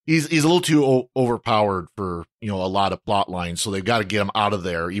 he's a little too overpowered for, a lot of plot lines. So they've got to get him out of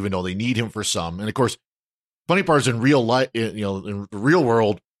there, even though they need him for some. And of course, funny part is in real life, in the real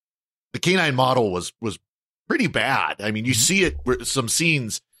world, the K9 model was pretty bad. I mean, you see it some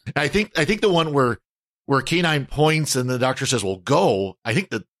scenes. I think the one where K9 points and the doctor says, "Well, go." I think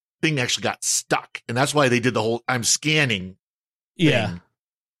the thing actually got stuck, and that's why they did the whole "I'm scanning" thing,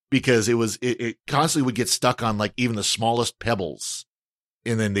 because it constantly would get stuck on like even the smallest pebbles,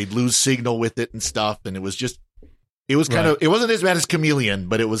 and then they'd lose signal with it and stuff. And it was kind of, it wasn't as bad as Chameleon,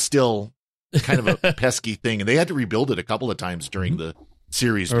 but it was still kind of a pesky thing, and they had to rebuild it a couple of times during the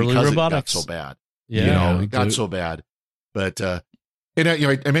series Early because robotics. it got so bad. Yeah, it got so bad. But and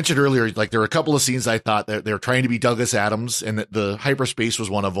I mentioned earlier, like there were a couple of scenes I thought that they were trying to be Douglas Adams, and that the hyperspace was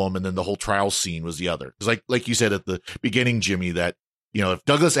one of them, and then the whole trial scene was the other. Because like you said at the beginning, Jimmy, that if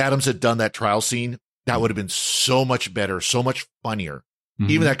Douglas Adams had done that trial scene, that would have been so much better, so much funnier.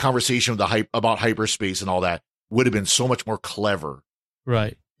 Mm-hmm. Even that conversation with about hyperspace and all that would have been so much more clever,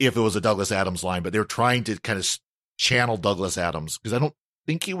 right? If it was a Douglas Adams line. But they were trying to kind of channel Douglas Adams, because I don't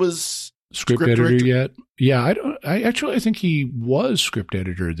think he was script editor yet. Yeah, I think he was script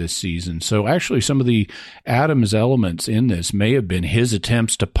editor this season. So actually some of the Adams elements in this may have been his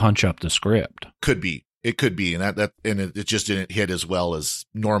attempts to punch up the script. It could be. And it just didn't hit as well as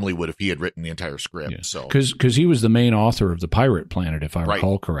normally would if he had written the entire script. Yeah. So because he was the main author of The Pirate Planet, if I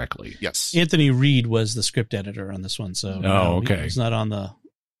recall correctly. Yes. Anthony Reed was the script editor on this one. So okay. He's not on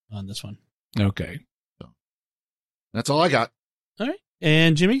this one. Okay. So that's all I got. All right.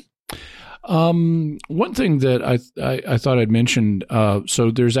 And Jimmy? One thing that I thought I'd mention,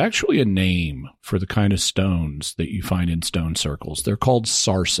 so there's actually a name for the kind of stones that you find in stone circles. They're called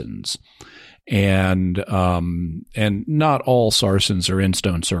sarsens. And not all sarsens are in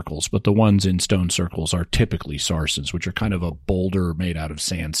stone circles, but the ones in stone circles are typically sarsens, which are kind of a boulder made out of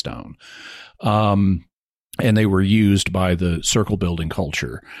sandstone. And they were used by the circle building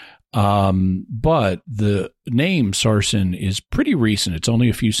culture. But the name sarsen is pretty recent. It's only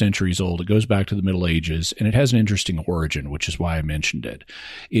a few centuries old. It goes back to the Middle Ages, and it has an interesting origin, which is why I mentioned it.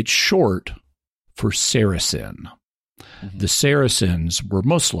 It's short for Saracen. Mm-hmm. The Saracens were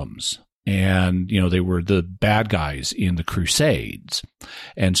Muslims, and, they were the bad guys in the Crusades.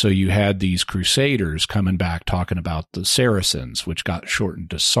 And so you had these crusaders coming back talking about the Saracens, which got shortened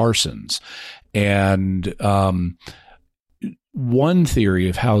to Sarsens. And, one theory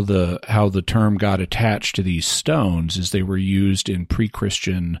of how the term got attached to these stones is they were used in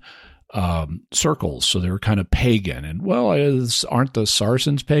pre-Christian circles, so they were kind of pagan. And aren't the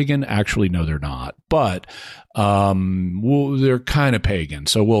Sarsens pagan? Actually, no, they're not. But they're kind of pagan,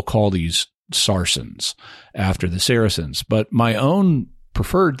 so we'll call these Sarsens after the Saracens. But my own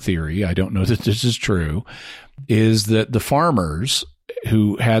preferred theory, I don't know that this is true, is that the farmers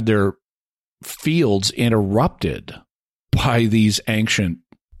who had their fields interrupted by these ancient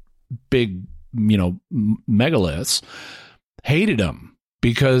big, megaliths, hated them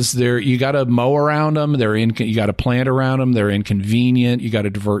because you got to mow around them. You got to plant around them. They're inconvenient. You got to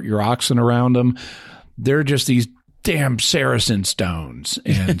divert your oxen around them. They're just these damn Saracen stones.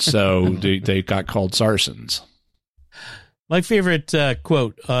 And so they got called sarsens. My favorite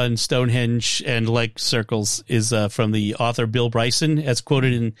quote on Stonehenge and like circles is from the author Bill Bryson, as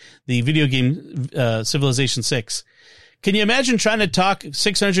quoted in the video game Civilization 6. Can you imagine trying to talk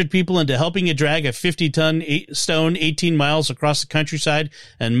 600 people into helping you drag a 50-ton stone 18 miles across the countryside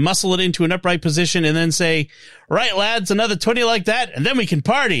and muscle it into an upright position and then say, "Right, lads, another 20 like that, and then we can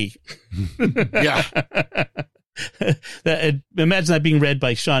party." Yeah. Imagine that being read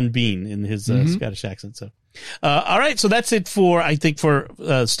by Sean Bean in his Scottish accent. So, all right. So that's it for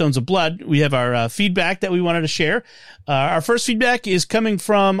Stones of Blood. We have our feedback that we wanted to share. Our first feedback is coming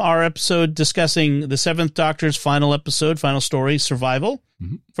from our episode discussing the Seventh Doctor's final episode, final story, Survival.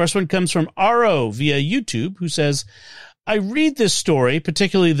 Mm-hmm. First one comes from RO via YouTube, who says, "I read this story,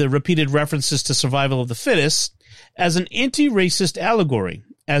 particularly the repeated references to survival of the fittest, as an anti-racist allegory.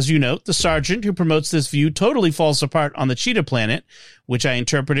 As you note, the sergeant who promotes this view totally falls apart on the Cheetah Planet, which I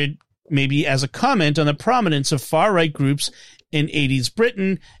interpreted maybe as a comment on the prominence of far-right groups in 80s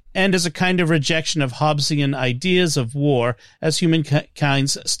Britain and as a kind of rejection of Hobbesian ideas of war as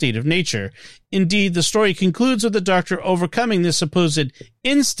humankind's state of nature. Indeed, the story concludes with the Doctor overcoming this supposed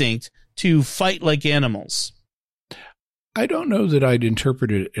instinct to fight like animals." I don't know that I'd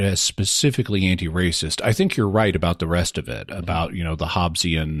interpret it as specifically anti-racist. I think you're right about the rest of it, about, you know, the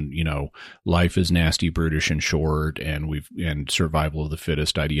Hobbesian, you know, life is nasty, brutish, and short, and survival of the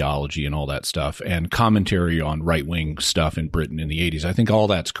fittest ideology and all that stuff, and commentary on right-wing stuff in Britain in the 80s. I think all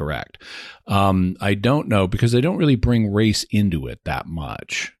that's correct. I don't know, because they don't really bring race into it that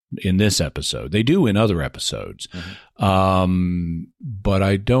much in this episode. They do in other episodes. But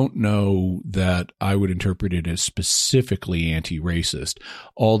I don't know that I would interpret it as specifically anti-racist.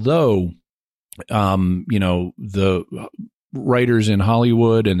 Although, you know, the writers in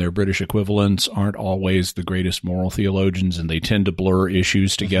Hollywood and their British equivalents aren't always the greatest moral theologians, and they tend to blur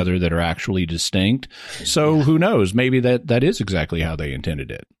issues together that are actually distinct. So who knows? Maybe that is exactly how they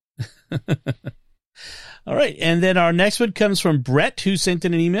intended it. All right. And then our next one comes from Brett, who sent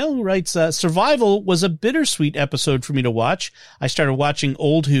in an email, who writes, Survival was a bittersweet episode for me to watch. I started watching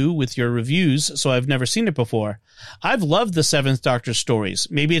Old Who with your reviews, so I've never seen it before. I've loved the Seventh Doctor stories.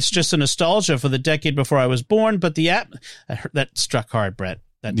 Maybe it's just a nostalgia for the decade before I was born, but that struck hard, Brett.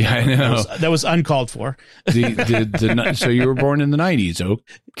 I know. That was uncalled for. So you were born in the 90s.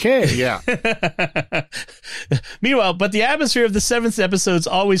 Okay. Yeah. Meanwhile, but the atmosphere of the seventh episodes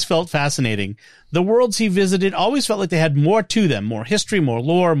always felt fascinating. The worlds he visited always felt like they had more to them, more history, more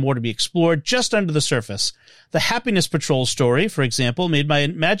lore, more to be explored just under the surface. The Happiness Patrol story, for example, made my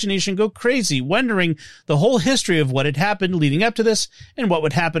imagination go crazy, wondering the whole history of what had happened leading up to this and what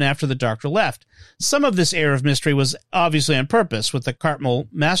would happen after the Doctor left. Some of this air of mystery was obviously on purpose, with the Cartmel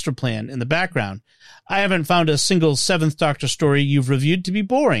master plan in the background. I haven't found a single Seventh Doctor story you've reviewed to be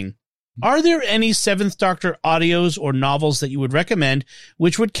boring. Are there any Seventh Doctor audios or novels that you would recommend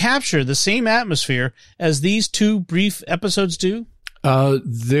which would capture the same atmosphere as these two brief episodes do?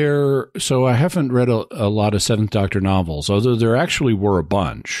 So I haven't read a lot of Seventh Doctor novels, although there actually were a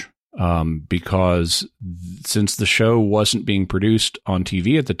bunch, because since the show wasn't being produced on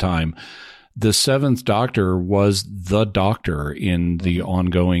TV at the time, the Seventh Doctor was the Doctor in the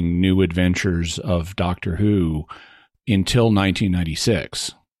ongoing new adventures of Doctor Who until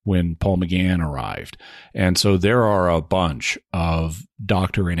 1996, when Paul McGann arrived. And so there are a bunch of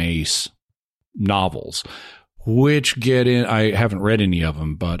Doctor and Ace novels, which get in. I haven't read any of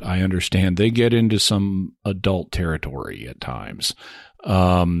them, but I understand they get into some adult territory at times.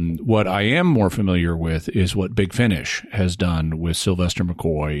 What I am more familiar with is what Big Finish has done with Sylvester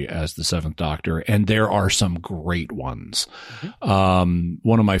McCoy as the Seventh Doctor, and there are some great ones. Mm-hmm.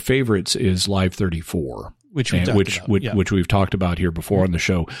 One of my favorites is Live 34. Which we've talked about here before on the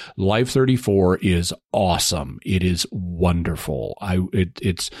show. Live 34 is awesome. It is wonderful.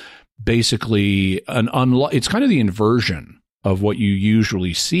 It's basically it's kind of the inversion of what you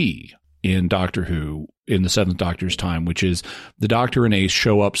usually see in Doctor Who in the Seventh Doctor's time, which is the Doctor and Ace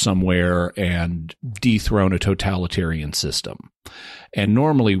show up somewhere and dethrone a totalitarian system. And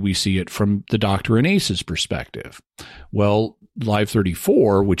normally we see it from the Doctor and Ace's perspective. Well, Live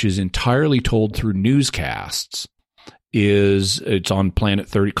 34, which is entirely told through newscasts, it's on Planet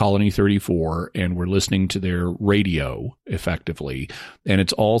 30, Colony 34, and we're listening to their radio effectively. And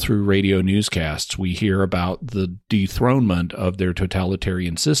it's all through radio newscasts. We hear about the dethronement of their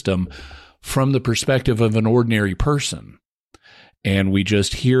totalitarian system from the perspective of an ordinary person. And we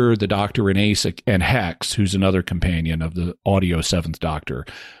just hear the Doctor and Ace and Hex, who's another companion of the audio Seventh Doctor.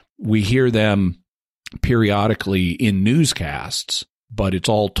 We hear them periodically in newscasts, but it's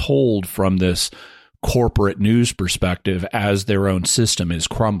all told from this corporate news perspective as their own system is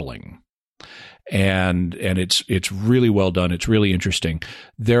crumbling. And it's really well done. It's really interesting.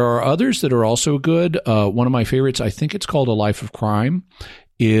 There are others that are also good. One of my favorites, I think it's called A Life of Crime,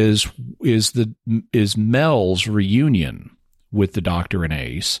 is Mel's reunion with the Doctor and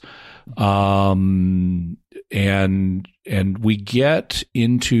Ace. And we get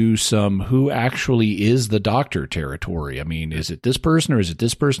into some who actually is the Doctor territory. I mean, is it this person or is it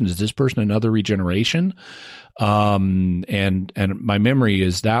this person? Is this person another regeneration? And my memory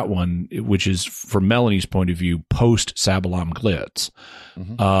is that one, which is from Melanie's point of view, post Sabalam Glitz.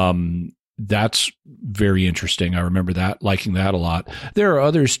 Mm-hmm. That's very interesting. I remember that, liking that a lot. There are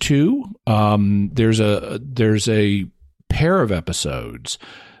others too. There's a pair of episodes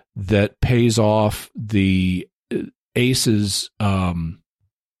that pays off the Ace's,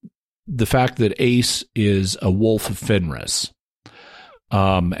 the fact that Ace is a wolf of Fenris,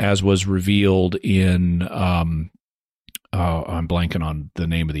 as was revealed in, I'm blanking on the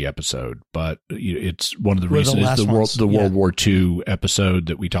name of the episode, but it's one of the reasons is the World War II episode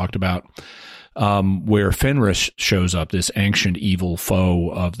that we talked about. where Fenris shows up, this ancient evil foe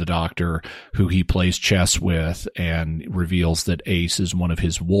of the Doctor who he plays chess with, and reveals that Ace is one of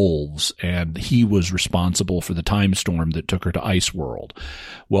his wolves, and he was responsible for the time storm that took her to Ice World.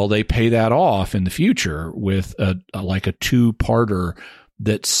 Well, they pay that off in the future with a 2-parter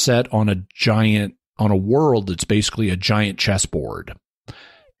that's set on a world that's basically a giant chessboard.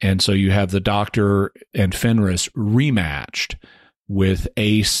 And so you have the Doctor and Fenris rematched with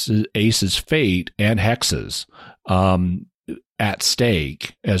Ace's fate and Hex's at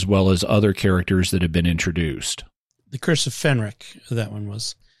stake, as well as other characters that have been introduced. The Curse of Fenric, that one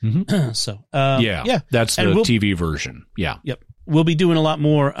was. Mm-hmm. So, that's the TV version. Yeah. Yep. We'll be doing a lot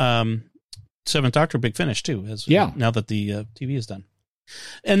more Seventh Doctor Big Finish, too, now that the TV is done.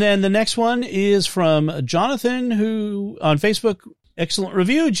 And then the next one is from Jonathan, who on Facebook, excellent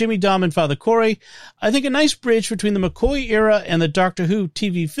review, Jimmy, Dom, and Father Corey. I think a nice bridge between the McCoy era and the Doctor Who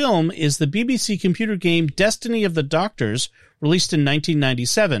TV film is the BBC computer game Destiny of the Doctors, released in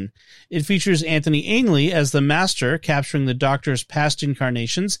 1997. It features Anthony Ainley as the Master, capturing the Doctor's past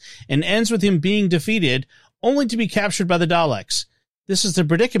incarnations, and ends with him being defeated, only to be captured by the Daleks. This is the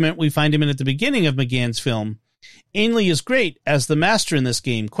predicament we find him in at the beginning of McGann's film. Ainley is great as the Master in this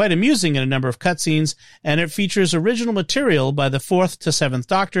game, quite amusing in a number of cutscenes, and it features original material by the 4th to 7th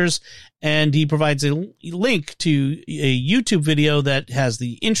Doctors, and he provides a link to a YouTube video that has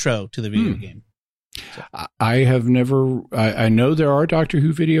the intro to the video game. So. I know there are Doctor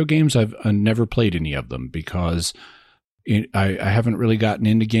Who video games. I've never played any of them because I haven't really gotten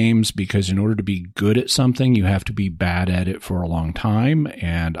into games, because in order to be good at something, you have to be bad at it for a long time,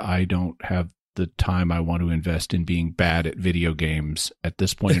 and I don't have the time I want to invest in being bad at video games at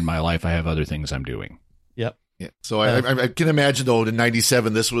this point in my life. I have other things I'm doing. Yep. Yeah. So I can imagine, though, in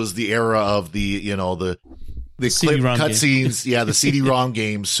 '97, this was the era of the clip cutscenes. Yeah, the CD-ROM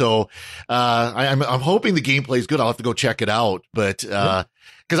games. So I'm hoping the gameplay is good. I'll have to go check it out, but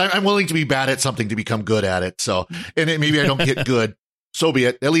because I'm willing to be bad at something to become good at it. So, and maybe I don't get good. So be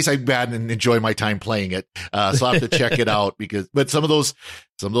it. At least I'm bad and enjoy my time playing it. So I'll have to check it out, but some of those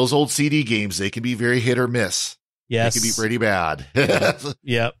old CD games, they can be very hit or miss. Yes. They can be pretty bad.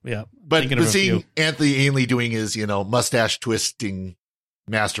 Yep. But seeing Anthony Ainley doing his, mustache twisting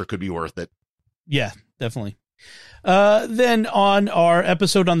Master could be worth it. Yeah, definitely. Then on our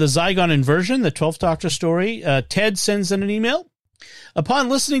episode on the Zygon inversion, the 12th Doctor story, Ted sends in an email. Upon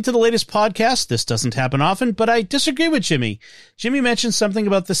listening to the latest podcast, this doesn't happen often, but I disagree with Jimmy. Jimmy mentioned something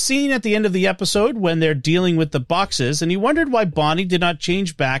about the scene at the end of the episode when they're dealing with the boxes, and he wondered why Bonnie did not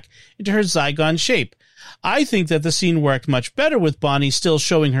change back into her Zygon shape. I think that the scene worked much better with Bonnie still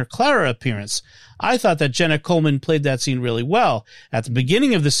showing her Clara appearance. I thought that Jenna Coleman played that scene really well. At the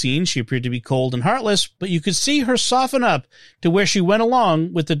beginning of the scene, she appeared to be cold and heartless, but you could see her soften up to where she went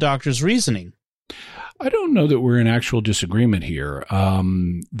along with the Doctor's reasoning. I don't know that we're in actual disagreement here.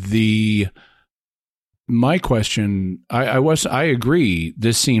 My question, I agree.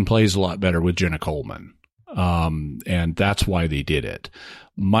 This scene plays a lot better with Jenna Coleman, and that's why they did it.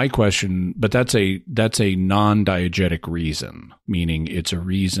 My question, but that's a non-diegetic reason, meaning it's a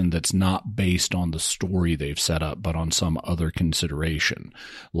reason that's not based on the story they've set up, but on some other consideration,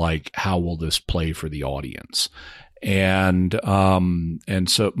 like how will this play for the audience. And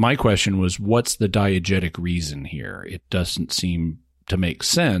so my question was, what's the diegetic reason here? It doesn't seem to make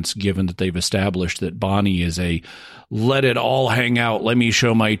sense, given that they've established that Bonnie is a let it all hang out, let me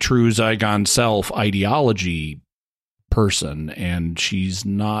show my true Zygon self ideology person, and she's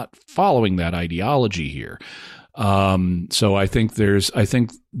not following that ideology here. So I think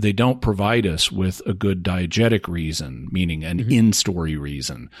they don't provide us with a good diegetic reason, meaning an in-story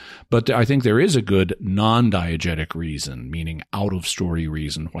reason. But I think there is a good non-diegetic reason, meaning out-of-story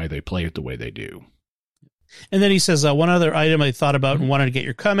reason why they play it the way they do. And then he says, one other item I thought about and wanted to get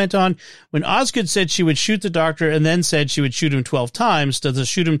your comment on. When Osgood said she would shoot the Doctor and then said she would shoot him 12 times, does the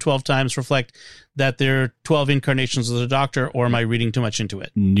shoot him 12 times reflect that there are 12 incarnations of the Doctor, or am I reading too much into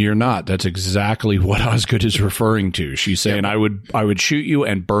it? You're not. That's exactly what Osgood is referring to. She's saying, I would shoot you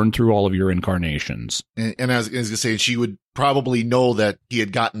and burn through all of your incarnations. And I was going to say, she would probably know that he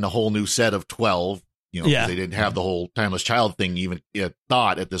had gotten a whole new set of 12. Because they didn't have the whole timeless child thing even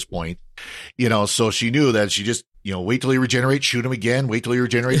thought at this point, so she knew that she just, wait till he regenerates, shoot him again, wait till he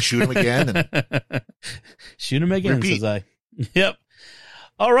regenerates, shoot him again. And shoot him again, repeat. says I. Yep.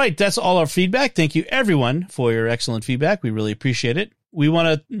 All right. That's all our feedback. Thank you, everyone, for your excellent feedback. We really appreciate it. We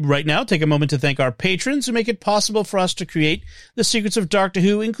want to right now take a moment to thank our patrons who make it possible for us to create The Secrets of Doctor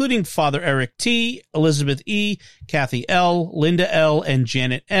Who, including Father Eric T., Elizabeth E., Kathy L., Linda L., and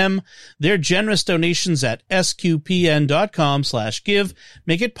Janet M. Their generous donations at sqpn.com/give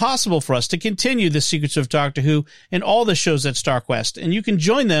make it possible for us to continue The Secrets of Doctor Who and all the shows at StarQuest, and you can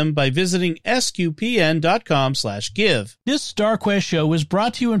join them by visiting sqpn.com/give. This StarQuest show is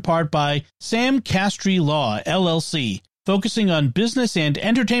brought to you in part by Sam Castry Law, LLC, focusing on business and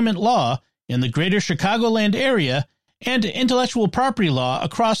entertainment law in the greater Chicagoland area and intellectual property law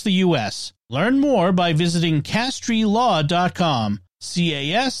across the U.S. Learn more by visiting CastryLaw.com,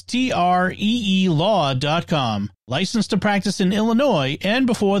 CASTREE Law.com. Licensed to practice in Illinois and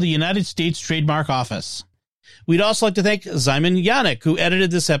before the United States Trademark Office. We'd also like to thank Zyman Yannick, who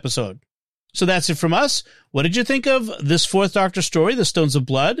edited this episode. So that's it from us. What did you think of this Fourth Doctor story, The Stones of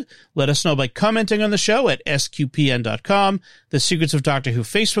Blood? Let us know by commenting on the show at sqpn.com, the Secrets of Doctor Who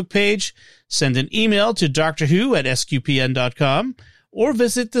Facebook page, send an email to drwho@sqpn.com, or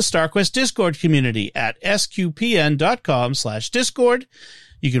visit the StarQuest Discord community at sqpn.com/discord.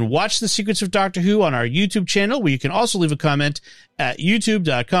 You can watch The Secrets of Doctor Who on our YouTube channel, where you can also leave a comment at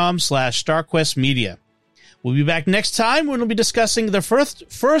youtube.com/StarQuestMedia. We'll be back next time when we'll be discussing the first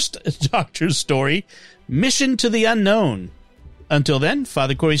Doctor's story, Mission to the Unknown. Until then,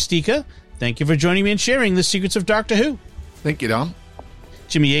 Father Corey Stika, thank you for joining me and sharing The Secrets of Doctor Who. Thank you, Dom.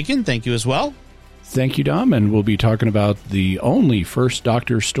 Jimmy Aiken, thank you as well. Thank you, Dom, and we'll be talking about the only first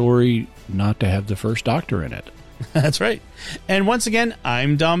Doctor story not to have the first Doctor in it. That's right. And once again,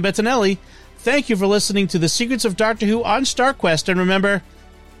 I'm Dom Bettinelli. Thank you for listening to The Secrets of Doctor Who on StarQuest, and remember,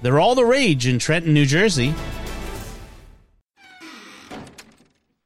 they're all the rage in Trenton, New Jersey.